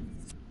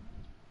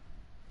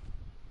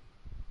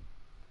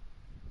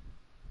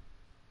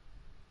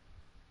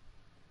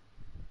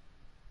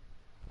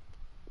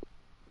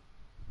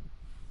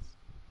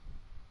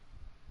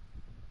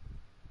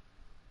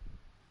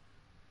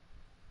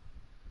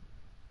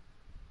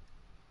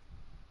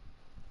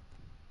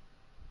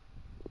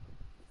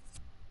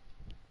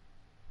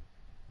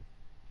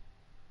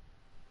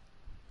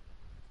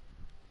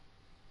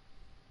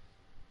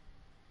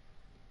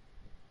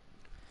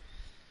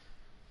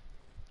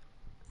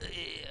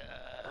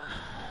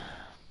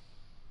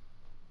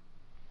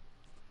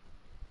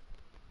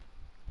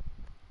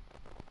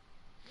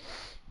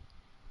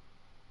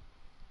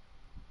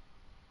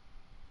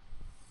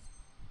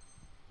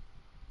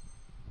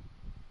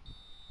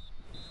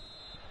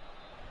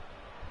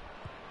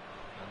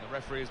 The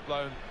referee has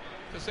blown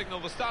to signal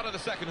the start of the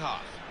second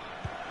half.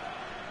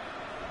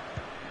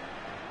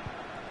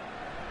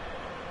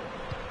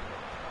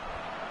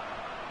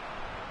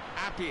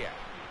 Appiah.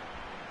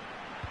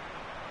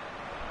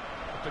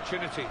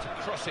 Opportunity to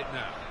cross it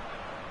now.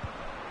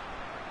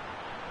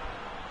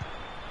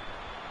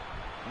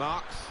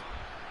 Marks.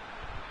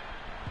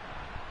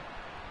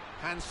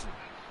 Hansen.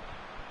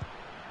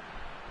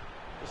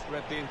 Just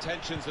read the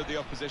intentions of the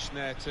opposition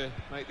there to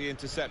make the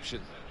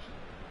interception.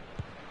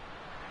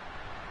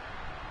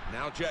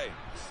 Now James.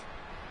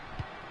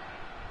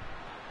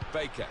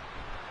 Baker.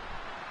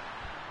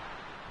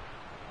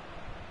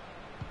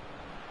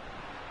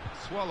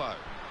 Swallow.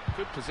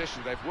 Good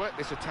position. They've worked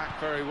this attack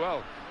very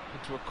well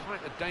into quite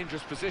a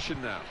dangerous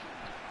position now.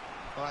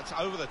 Well, that's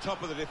over the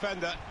top of the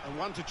defender and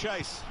one to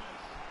chase.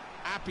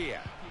 Appiah.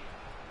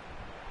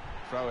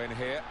 Throw in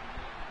here.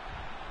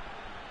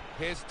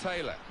 Here's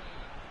Taylor.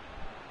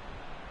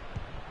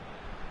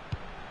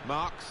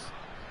 Marks.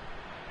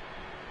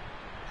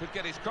 Could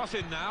get his cross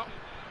in now.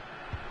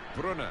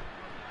 Brunner.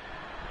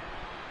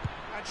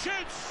 And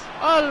shoots!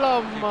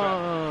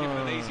 Alamak! Given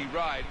an easy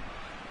ride.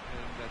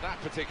 And that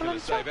particular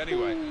save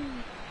anyway.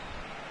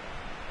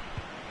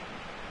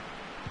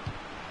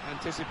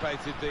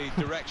 Anticipated the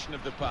direction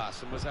of the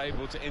pass and was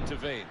able to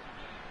intervene.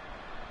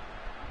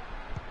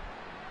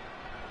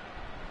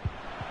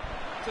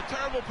 It's a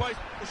terrible place.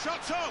 The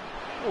shot's on!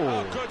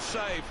 Oh, good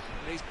save.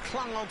 And he's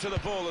clung onto the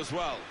ball as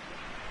well.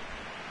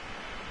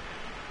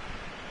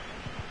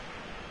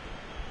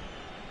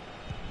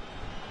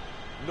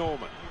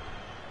 Norman.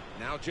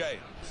 Now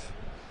James.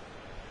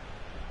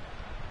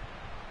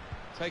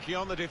 Taking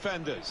on the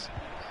defenders.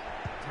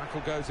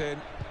 Tackle goes in.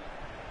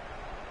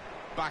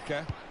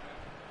 Baga.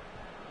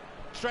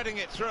 Threading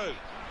it through.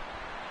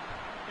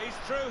 He's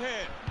through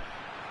here.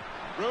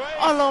 Ruiz.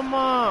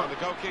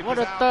 Alamak! What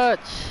a touch!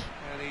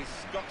 And he's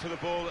got to the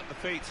ball at the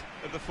feet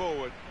of the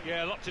forward.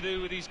 Yeah, a lot to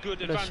do with his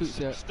good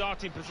advanced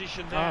starting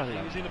position there.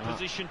 He was in a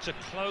position to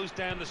close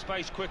down the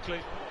space quickly.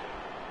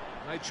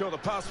 Made sure the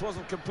pass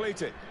wasn't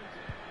completed.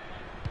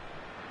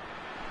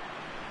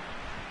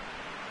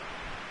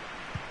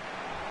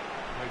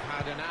 We've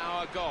had an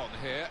hour gone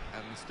here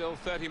and still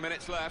 30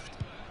 minutes left.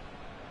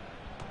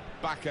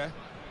 Baga.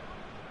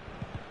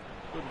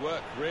 Good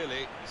work,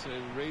 really, to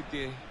read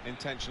the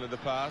intention of the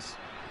pass.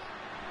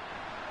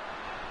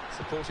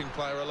 Supporting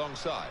player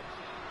alongside.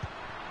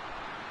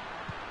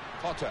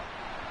 Potter.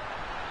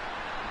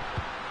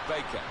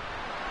 Baker.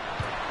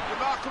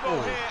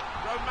 Remarkable here.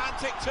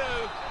 Romantic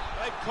too.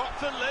 They've caught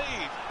the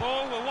lead.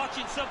 Oh, we're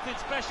watching something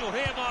special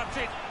here,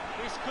 Martin.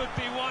 This could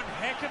be one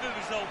heck of a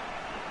result.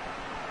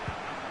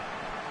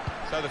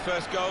 So the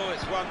first goal,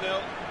 it's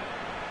 1-0.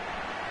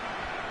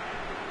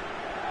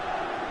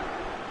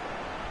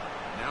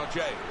 Now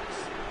James.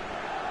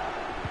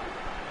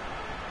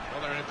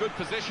 Well, they're in a good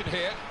position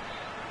here.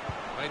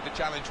 Made the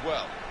challenge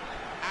well.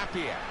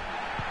 Appiah.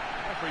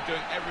 Referee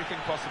doing everything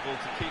possible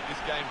to keep this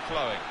game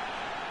flowing.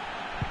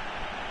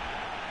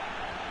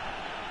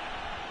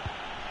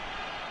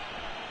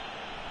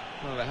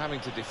 Well, they're having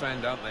to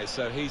defend, aren't they?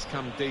 So he's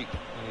come deep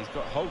and he's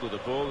got hold of the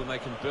ball and they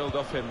can build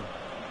off him.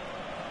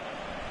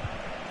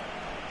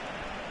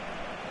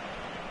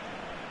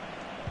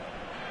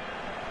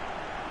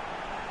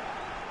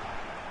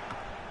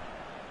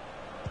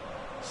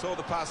 Saw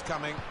the pass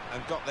coming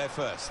and got there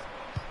first.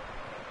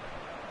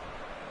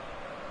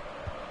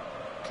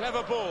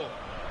 Clever ball.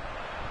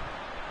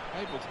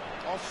 Able to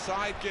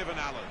offside given,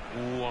 Alan.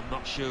 Oh, I'm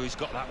not sure he's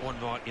got that one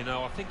right, you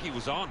know. I think he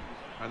was on.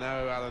 I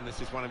know, Alan, this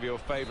is one of your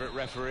favourite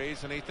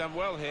referees, and he's done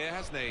well here,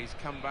 hasn't he? He's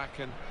come back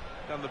and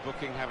done the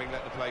booking, having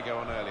let the play go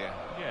on earlier.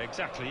 Yeah,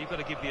 exactly. You've got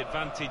to give the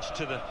advantage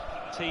to the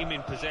team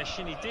in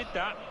possession. He did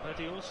that, but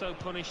he also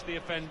punished the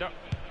offender.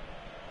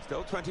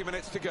 Still 20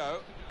 minutes to go.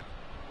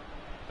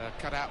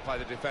 Cut out by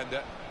the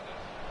defender.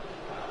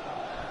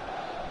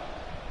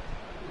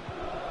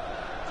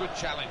 Good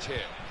challenge here.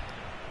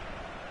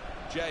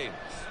 James.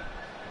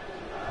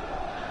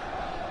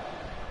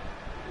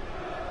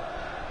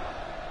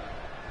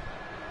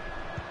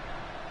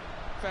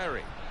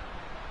 Ferry.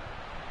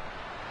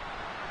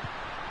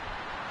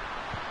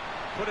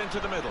 Put into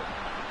the middle.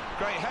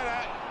 Great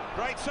header.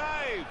 Great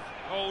save.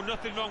 Oh,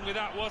 nothing wrong with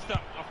that, was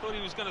there? I thought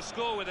he was going to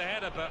score with a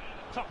header, but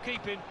top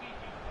keeping.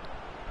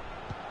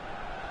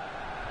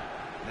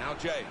 Now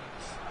James.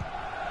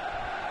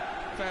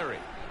 Ferry.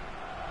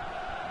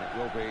 It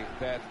will be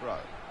their throw.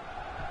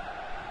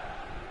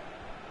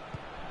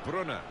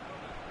 Brunner.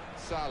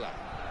 Salah.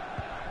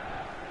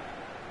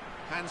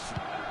 Hansen.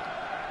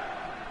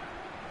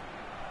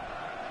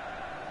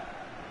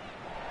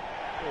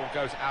 Ball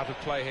goes out of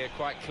play here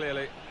quite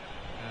clearly.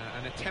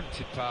 An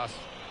attempted pass,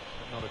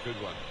 but not a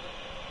good one.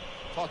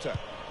 Potter.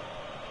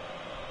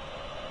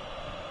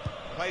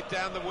 Played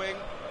down the wing,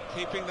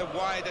 keeping the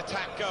wide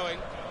attack going.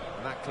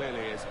 And that clearly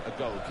is a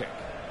goal kick.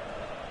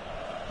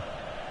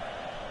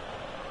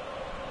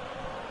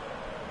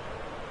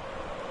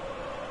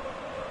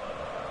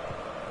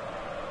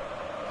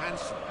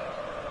 Hansen.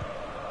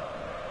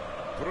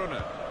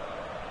 Brunner.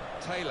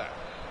 Taylor.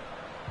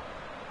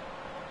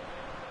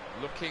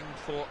 Looking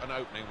for an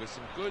opening with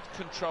some good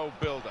controlled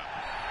build-up.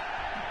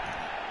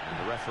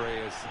 And the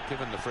referee has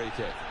given the free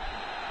kick.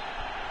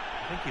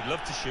 I think he'd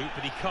love to shoot,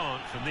 but he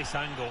can't from this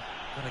angle.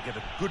 Got to get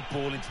a good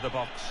ball into the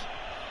box.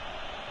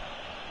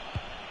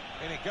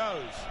 In it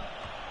goes.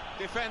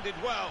 Defended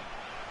well.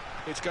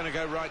 It's going to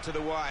go right to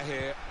the wire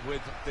here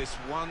with this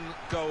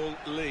one-goal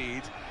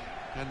lead.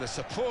 And the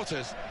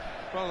supporters,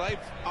 well, they've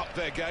upped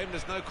their game,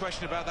 there's no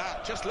question about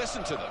that. Just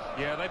listen to them.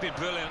 Yeah, they've been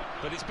brilliant,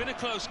 but it's been a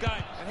close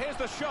game. And here's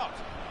the shot.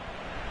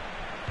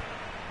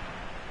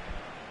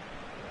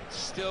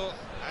 Still,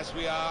 as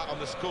we are on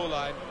the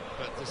scoreline,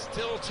 but there's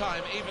still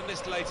time, even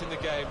this late in the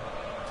game,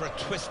 for a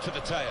twist to the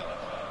tail.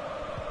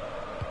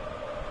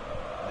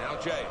 Now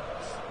James.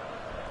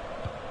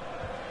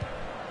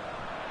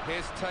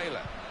 Here's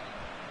Taylor.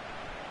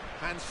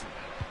 Hansen.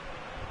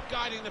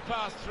 Guiding the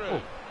pass through.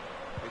 Oh.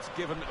 It's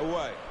given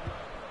away.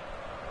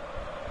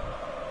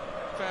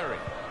 Ferry.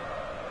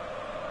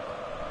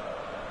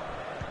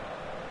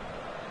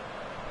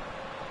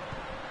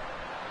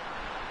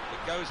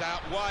 It goes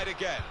out wide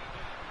again.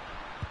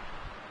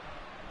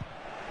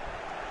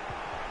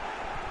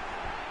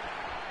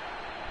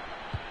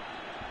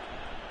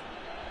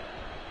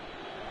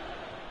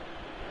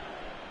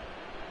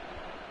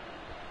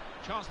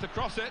 Chance to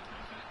cross it.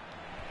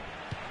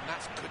 And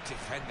that's good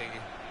defending.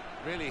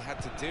 He really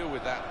had to deal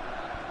with that.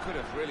 Could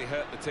have really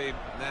hurt the team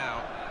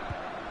now.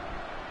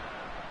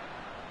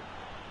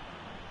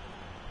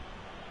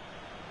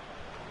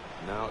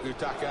 Now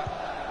Utaka.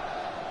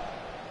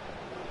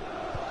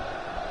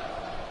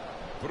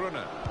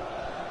 Brunner.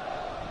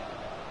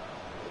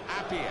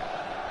 Appiah.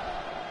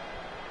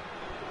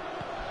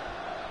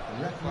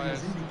 The referee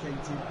has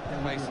indicated there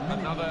will be Face a minimum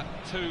another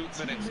of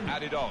 2 minutes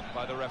added on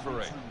by the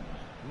referee.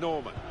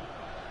 Norman.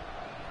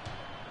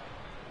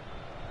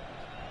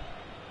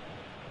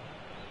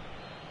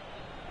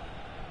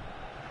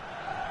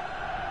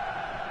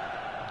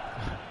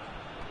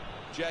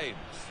 James.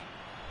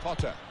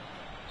 Potter.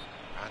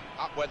 And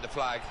up went the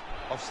flag.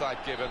 Offside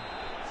given.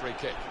 Free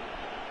kick.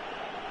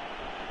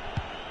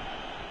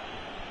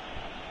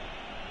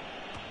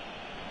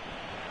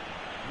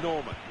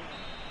 Norman.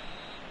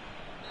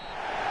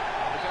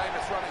 The game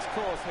has run its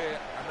course here,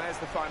 and there's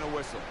the final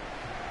whistle.